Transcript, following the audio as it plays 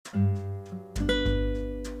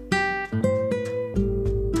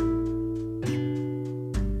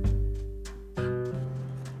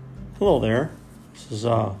Hello there. This is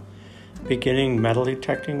Beginning Metal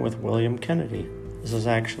Detecting with William Kennedy. This is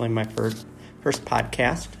actually my first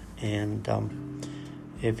podcast, and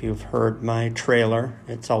if you've heard my trailer,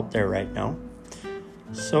 it's out there right now.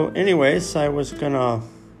 So anyways, I was going to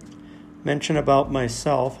mention about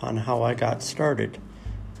myself on how I got started.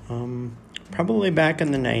 Probably back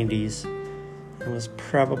in the 90s. I was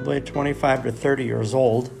probably 25 to 30 years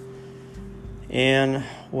old. And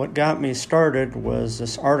what got me started was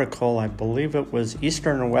this article, I believe it was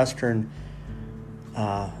Eastern and Western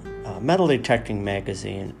Metal Detecting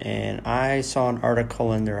magazine. And I saw an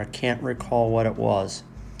article in there, I can't recall what it was,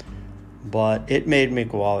 but it made me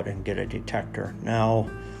go out and get a detector. Now,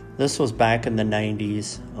 this was back in the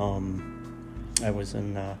 90s. I was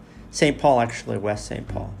in St. Paul, actually, West St.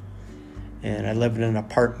 Paul. And I lived in an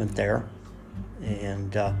apartment there.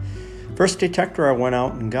 And first detector I went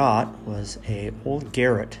out and got was a old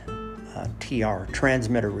Garrett TR,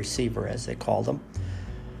 transmitter receiver as they called them.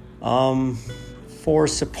 For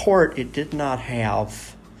support, it did not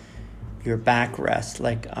have your backrest,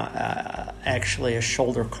 like actually a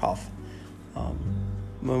shoulder cuff.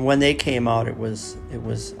 When they came out, it was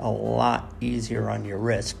a lot easier on your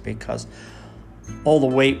wrist because all the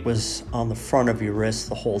weight was on the front of your wrist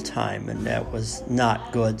the whole time, and that was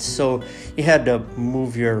not good. So you had to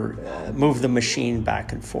move the machine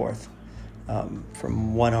back and forth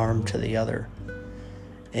from one arm to the other.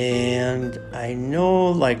 And I know,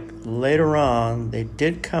 like, later on, they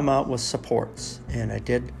did come out with supports, and I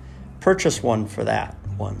did purchase one for that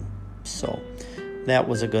one. So that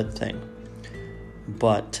was a good thing.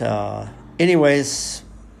 But anyways,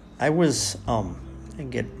 I was I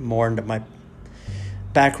get more into my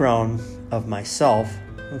background of myself.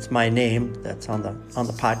 It's my name that's on the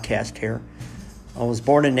podcast here. I was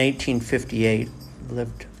born in 1858.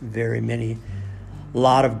 Lived a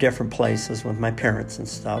lot of different places with my parents and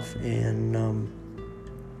stuff, and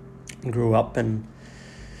grew up, and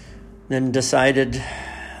then decided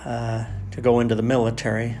to go into the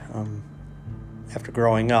military. After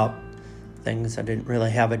growing up, I didn't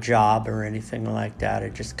really have a job or anything like that. I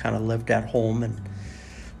just kind of lived at home, and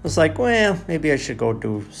was like, well, maybe I should go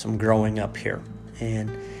do some growing up here. And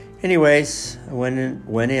anyways, I went in.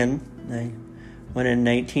 I went in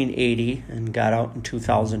 1980 and got out in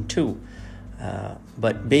 2002.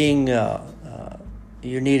 But being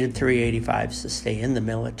you needed 385s to stay in the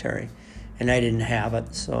military, and I didn't have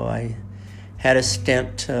it, so I had a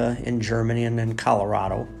stint in Germany and then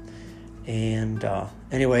Colorado. And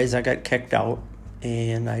anyways, I got kicked out,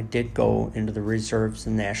 and I did go into the reserves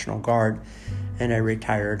and National Guard, and I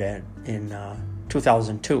retired in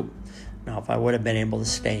 2002. Now, if I would have been able to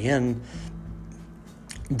stay in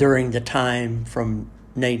during the time from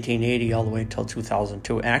 1980 all the way until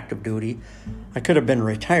 2002 active duty, I could have been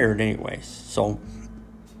retired anyways. So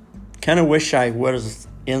kind of wish I was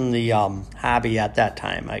in the hobby at that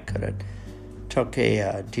time. I could have took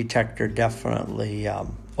a detector definitely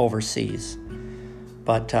overseas.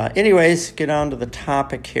 But anyways, get on to the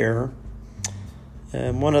topic here.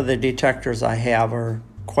 And one of the detectors I have are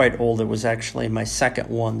quite old. It was actually my second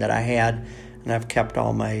one that I had, and I've kept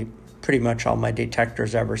pretty much all my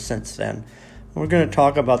detectors ever since then. We're going to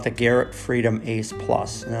talk about the Garrett Freedom Ace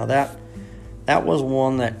Plus. Now that was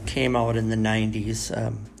one that came out in the 90s.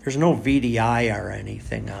 There's no VDI or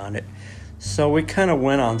anything on it, so we kind of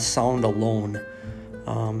went on sound alone.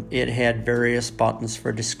 It had various buttons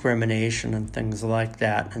for discrimination and things like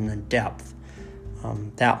that, and then depth.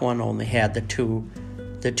 That one only had the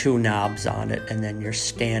two knobs on it, and then your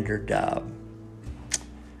standard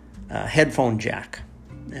headphone jack.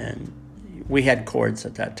 And we had cords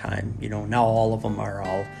at that time. Now all of them are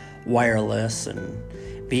all wireless and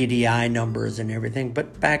VDI numbers and everything.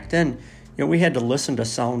 But back then, we had to listen to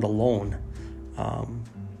sound alone.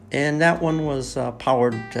 And that one was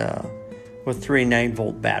powered with 3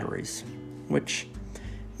 9-volt batteries, which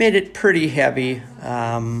made it pretty heavy.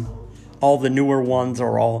 All the newer ones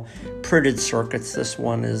are all printed circuits. This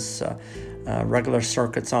one is regular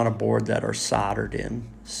circuits on a board that are soldered in.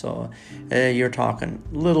 So you're talking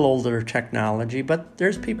a little older technology, but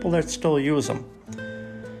there's people that still use them.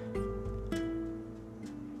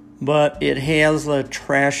 But it has the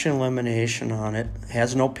trash elimination on it. It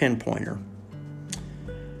has no pinpointer.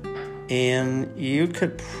 And you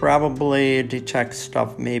could probably detect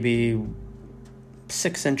stuff maybe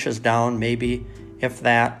 6 inches down, maybe, if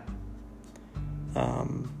that.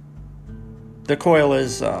 The coil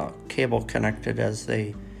is cable connected as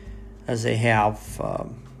they have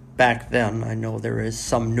back then. I know there is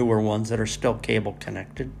some newer ones that are still cable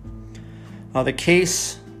connected. The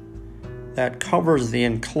case that covers the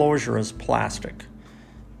enclosure is plastic.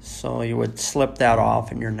 So you would slip that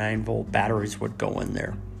off and your 9-volt batteries would go in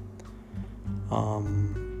there.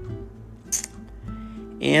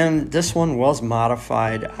 And this one was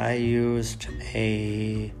modified. I used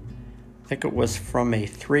I think it was from a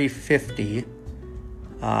 350,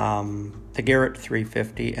 the Garrett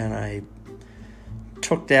 350, and I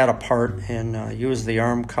took that apart and used the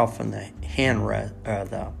arm cuff and the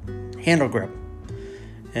the handle grip,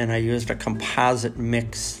 and I used a composite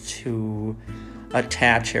mix to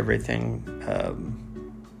attach everything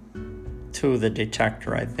to the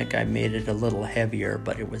detector. I think I made it a little heavier,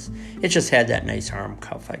 but it just had that nice arm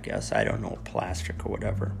cuff, I guess. I don't know, plastic or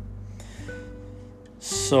whatever.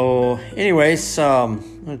 So anyways,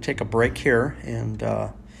 I'm going to take a break here and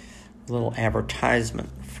a little advertisement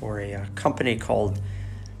for a company called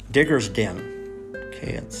Digger's Den.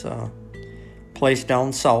 Okay, it's a place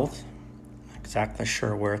down south. Not exactly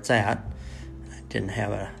sure where it's at. I didn't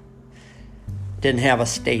have a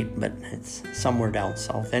state, but it's somewhere down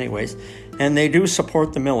south anyways. And they do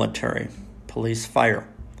support the military, police, fire.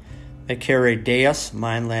 They carry Deus,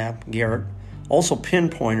 Minelab, Garrett, also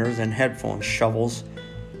pinpointers and headphone shovels,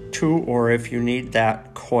 or if you need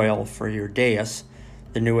that coil for your Deus,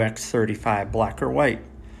 the new X35 black or white.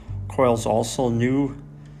 Coil's also new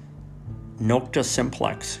Nokta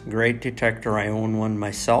Simplex, great detector. I own one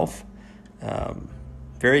myself.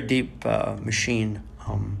 Very deep machine.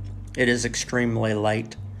 It is extremely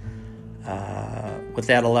light with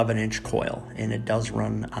that 11-inch coil, and it does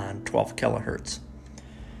run on 12 kilohertz.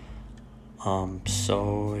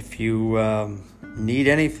 So if you need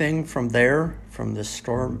anything from this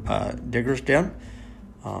store, Digger's Den,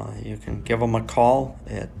 you can give them a call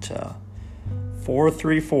at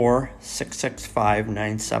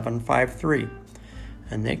 434-665-9753,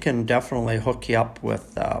 and they can definitely hook you up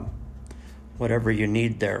with whatever you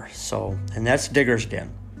need there. So, and that's Digger's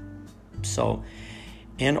Den. So,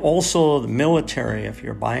 and also the military, if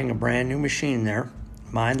you're buying a brand new machine there,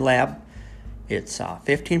 Minelab, it's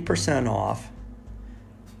 15% off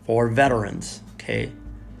for veterans. Okay,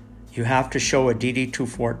 you have to show a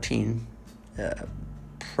DD-214,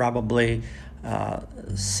 probably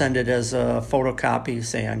send it as a photocopy,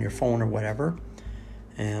 say on your phone or whatever,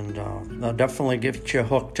 and they'll definitely get you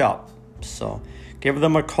hooked up. So give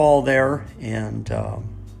them a call there, and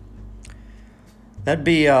that'd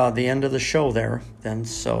be the end of the show there then.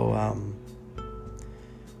 So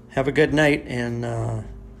have a good night, and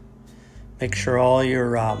make sure all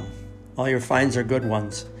your finds are good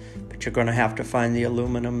ones, but you're going to have to find the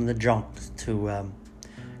aluminum and the junk to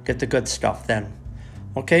get the good stuff then.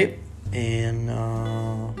 Okay, and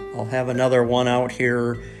I'll have another one out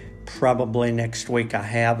here probably next week. I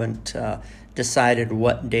haven't decided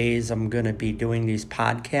what days I'm going to be doing these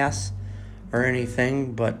podcasts or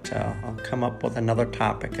anything, but I'll come up with another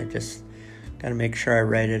topic. I just got to make sure I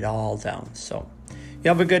write it all down. So you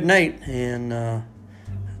have a good night, and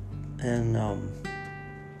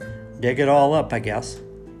dig it all up, I guess.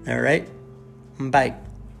 All right, bye.